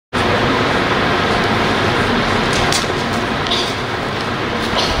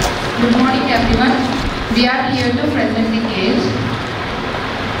We are here to present the case.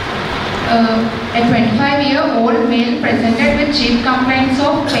 A 25-year-old male presented with chief complaints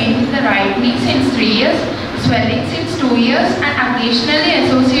of pain in the right knee since 3 years, swelling since 2 years, and occasionally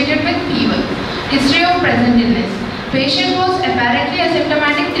associated with fever. History of present illness. Patient was apparently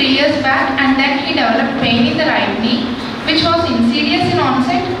asymptomatic 3 years back, and then he developed pain in the right knee, which was insidious in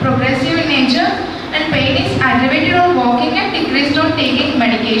onset, progressive in nature, and pain is aggravated on walking and decreased on taking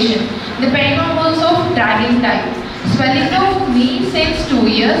medication. The pain was of dragging type. Swelling of knee since 2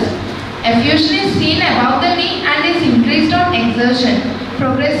 years. Effusion is seen above the knee and is increased on exertion.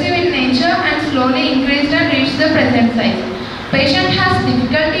 Progressive in nature and slowly increased and reached the present size. Patient has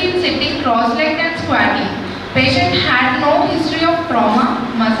difficulty in sitting cross-legged and squatting. Patient had no history of trauma,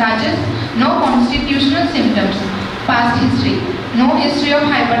 massages, no constitutional symptoms. Past history. No history of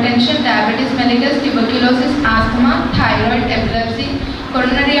hypertension, diabetes mellitus, tuberculosis, asthma, thyroid, epilepsy,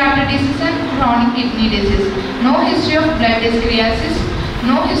 coronary artery disease and chronic kidney disease. No history of blood dyscrasis.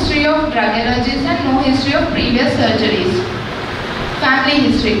 No history of drug allergies and no history of previous surgeries. Family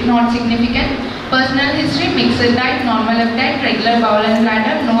history, not significant. Personal history, mixed diet, normal appetite, regular bowel and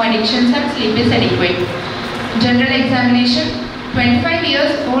bladder, no addictions and sleep is adequate. General examination, 25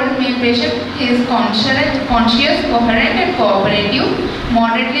 years old male patient, he is conscious, coherent and cooperative,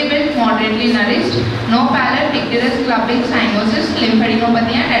 moderately built, moderately nourished, no pallor, icterus, clubbing, cyanosis,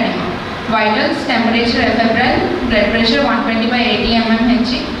 lymphadenopathy and edema. Vitals, temperature febrile, blood pressure 120 by 80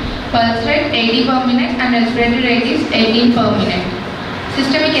 mmHg, pulse rate 80 per minute and respiratory rate is 18 per minute.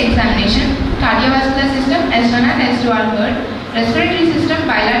 Systemic examination, cardiovascular system S1 and S2 are good, respiratory system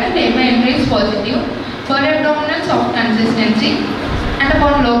bilateral airway entry is positive, per abdominal soft consistency, and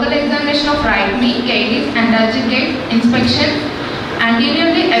upon local examination of right knee, gait is antalgic gait, inspection,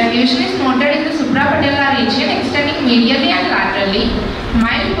 anteriorly effusion is noted in the suprapatellar region extending medially and laterally.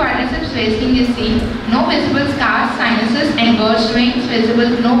 Mild quadriceps wasting is seen. No visible scars, sinuses, engorged veins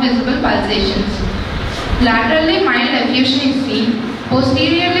visible, no visible pulsations. Laterally mild effusion is seen.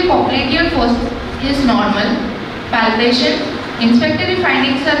 Posteriorly popliteal force is normal. Palpation. Inspectory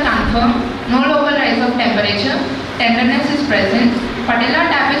findings are confirmed. No local rise of temperature. Tenderness is present. Patellar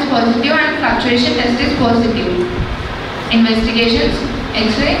tap is positive and fluctuation test is positive. Investigations.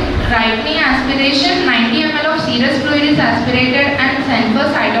 X-ray, right knee aspiration, 90 ml of serous fluid is aspirated and sent for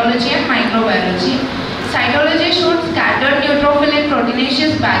cytology and microbiology. Cytology showed scattered neutrophil and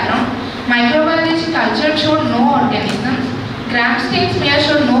proteinaceous background. Microbiology culture showed no organisms. Gram stain smear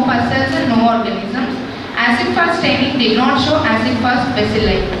showed no pus cells and no organisms. Acid fast staining did not show acid fast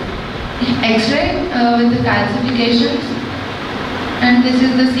bacilli. X-ray with the calcifications. And this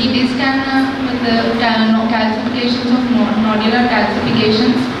is the CT scan with the calcifications of nodular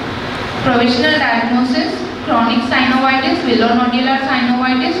calcifications. Provisional diagnosis, chronic synovitis, villonodular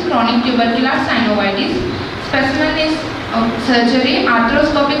synovitis, chronic tubercular synovitis. Specimen is surgery,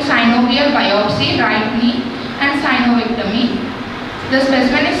 arthroscopic synovial biopsy, right knee and synovectomy. The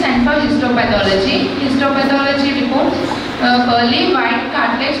specimen is sent for histopathology. Histopathology reports pearly white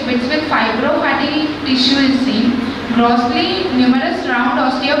cartilage bits with fibrofatty tissue is seen. Grossly numerous round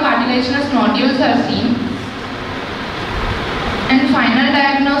osteocartilaginous nodules are seen. And final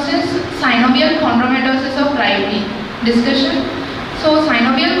diagnosis, synovial chondromatosis of right knee. Discussion. So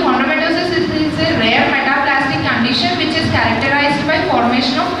synovial chondromatosis is a rare metaplastic condition which is characterized by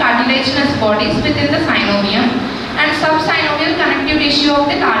formation of cartilaginous bodies within the synovium and subsynovial connective tissue of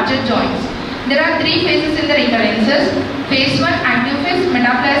the larger joints. There are 3 phases in the recurrences. Phase 1, active phase,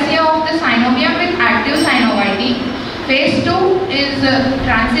 metaplasia of the synovium with active synovity. Phase 2 is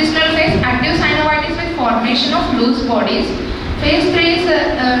transitional phase, active synovitis with formation of loose bodies. Phase 3 is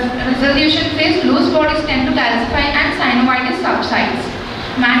resolution phase, loose bodies tend to calcify and synovitis subsides.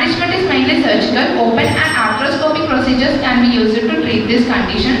 Management is mainly surgical, open and arthroscopic procedures can be used to treat this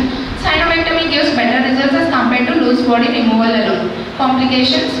condition. Synovectomy gives better results as compared to loose body removal alone.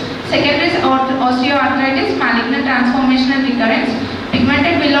 Complications, secondary osteoarthritis, malignant transformation and recurrence,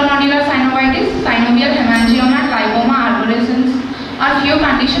 pigmented villonodular synovitis, synovial hemangioma and lipoma arborescens are few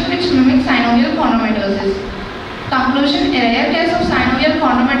conditions which mimic synovial chondromatosis. Conclusion, a rare case of synovial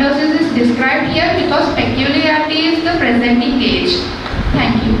chondromatosis is described here because peculiarity is the presenting age.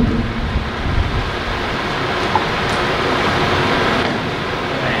 Thank you.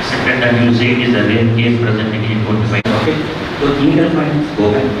 I accepted that you say it is a rare case presenting in 45. Okay, so clinical findings,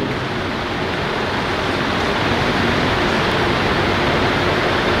 go back.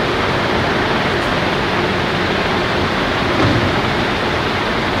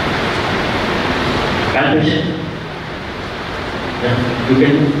 Calculation. You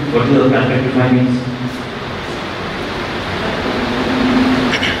can go to the calculated findings.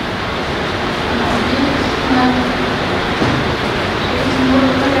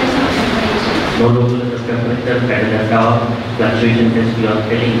 no local temperature, cadalata, fluctuation test, you are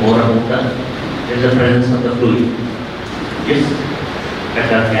telling more about the presence of the fluid. Yes, at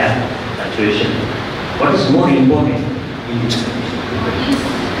the gap, fluctuation. What is more important in this?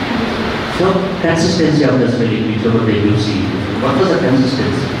 So, consistency of the swelling, whichever they you see. What was the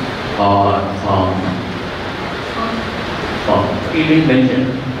consistency? He will mention.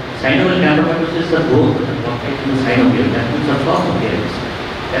 Synovial chondromatosis is the growth of the synovial, that means the form appearance.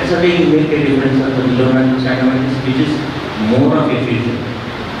 That's the way you make a difference of the below-natural synovitis, which is more of efficient.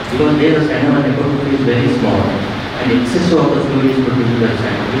 Because there the synovial hypertrophy is very small, and excess of the fluid is produced by the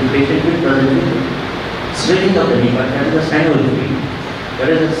synovial. The patient will present with swelling of the knee, but that is the synovial fluid.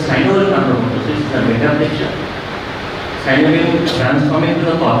 Whereas the synovial chondromatosis is a metaplasia. Synovial transforming to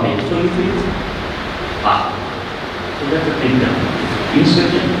the cartilage, so you feel So that's the thing now.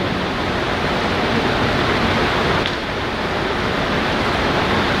 Inspection.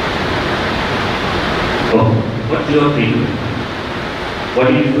 Oh, what's your treatment? What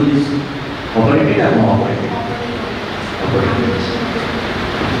do you do this? Operated or no operated? Operated.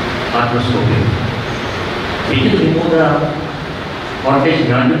 Arthroscopy. We can remove the cartilage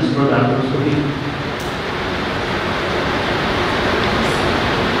granules from the arthroscopy.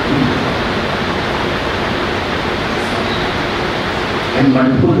 And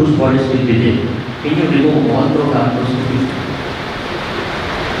multiple loose bodies will be there. Can you remove all through the arthroscopy?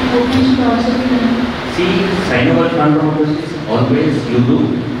 See, synovial chondromatosis always you do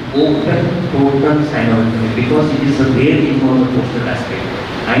open total synovial because it is a very important postal aspect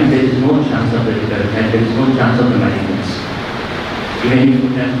and there is no chance of the recurrence and there is no chance of the malignancy. Even if you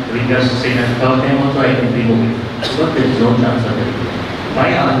can recurse say a third time also I can remove it, but there is no chance of the recurrence.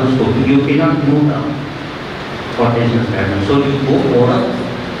 By arthroscopy you cannot remove the cartilage granules. So you go for a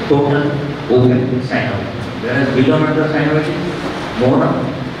total open synovial. Whereas below-natural synovitis more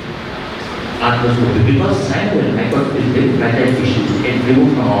arthroscopy because synovial hypertrophy is very fragile tissue. You can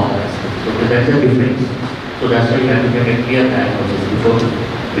remove from all aspects. So that's the difference. So that's why you have to get a clear diagnosis before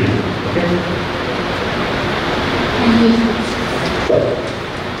treatment. Okay? Thank you.